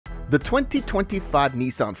The 2025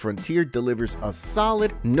 Nissan Frontier delivers a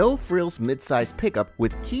solid, no-frills midsize pickup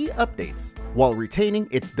with key updates, while retaining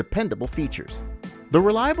its dependable features. The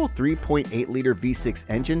reliable 3.8-liter V6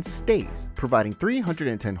 engine stays, providing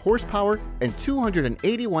 310 horsepower and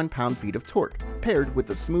 281 pound-feet of torque, paired with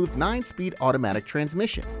a smooth 9-speed automatic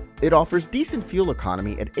transmission. It offers decent fuel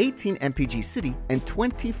economy at 18 mpg city and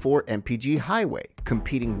 24 mpg highway,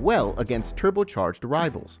 competing well against turbocharged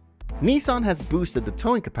rivals. Nissan has boosted the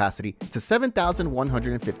towing capacity to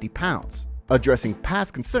 7,150 pounds, addressing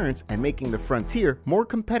past concerns and making the Frontier more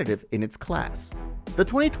competitive in its class. The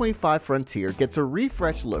 2025 Frontier gets a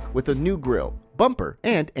refreshed look with a new grille, bumper,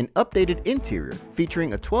 and an updated interior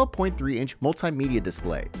featuring a 12.3-inch multimedia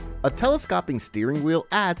display. A telescoping steering wheel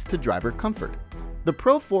adds to driver comfort. The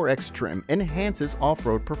Pro 4X trim enhances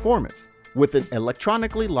off-road performance, with an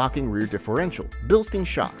electronically locking rear differential, Bilstein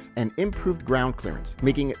shocks, and improved ground clearance,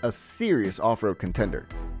 making it a serious off-road contender.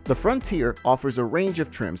 The Frontier offers a range of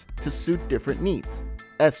trims to suit different needs.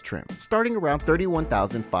 S trim, starting around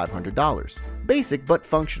 $31,500. Basic but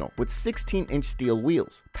functional with 16-inch steel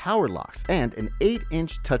wheels, power locks, and an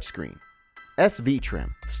 8-inch touchscreen. SV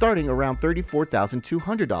trim, starting around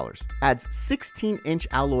 $34,200, adds 16-inch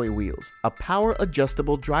alloy wheels, a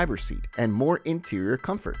power-adjustable driver's seat, and more interior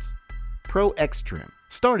comforts. Pro X trim,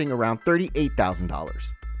 starting around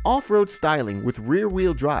 $38,000. Off-road styling with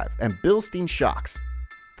rear-wheel drive and Bilstein shocks.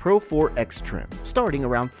 Pro 4X trim, starting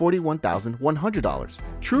around $41,100.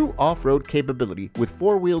 True off-road capability with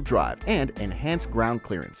 4-wheel drive and enhanced ground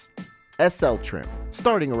clearance. SL trim,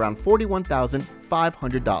 starting around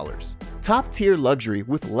 $41,500. Top-tier luxury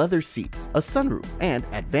with leather seats, a sunroof, and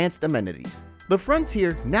advanced amenities. The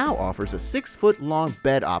Frontier now offers a 6-foot-long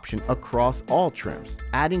bed option across all trims,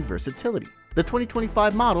 adding versatility. The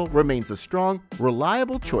 2025 model remains a strong,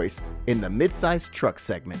 reliable choice in the midsize truck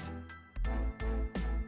segment.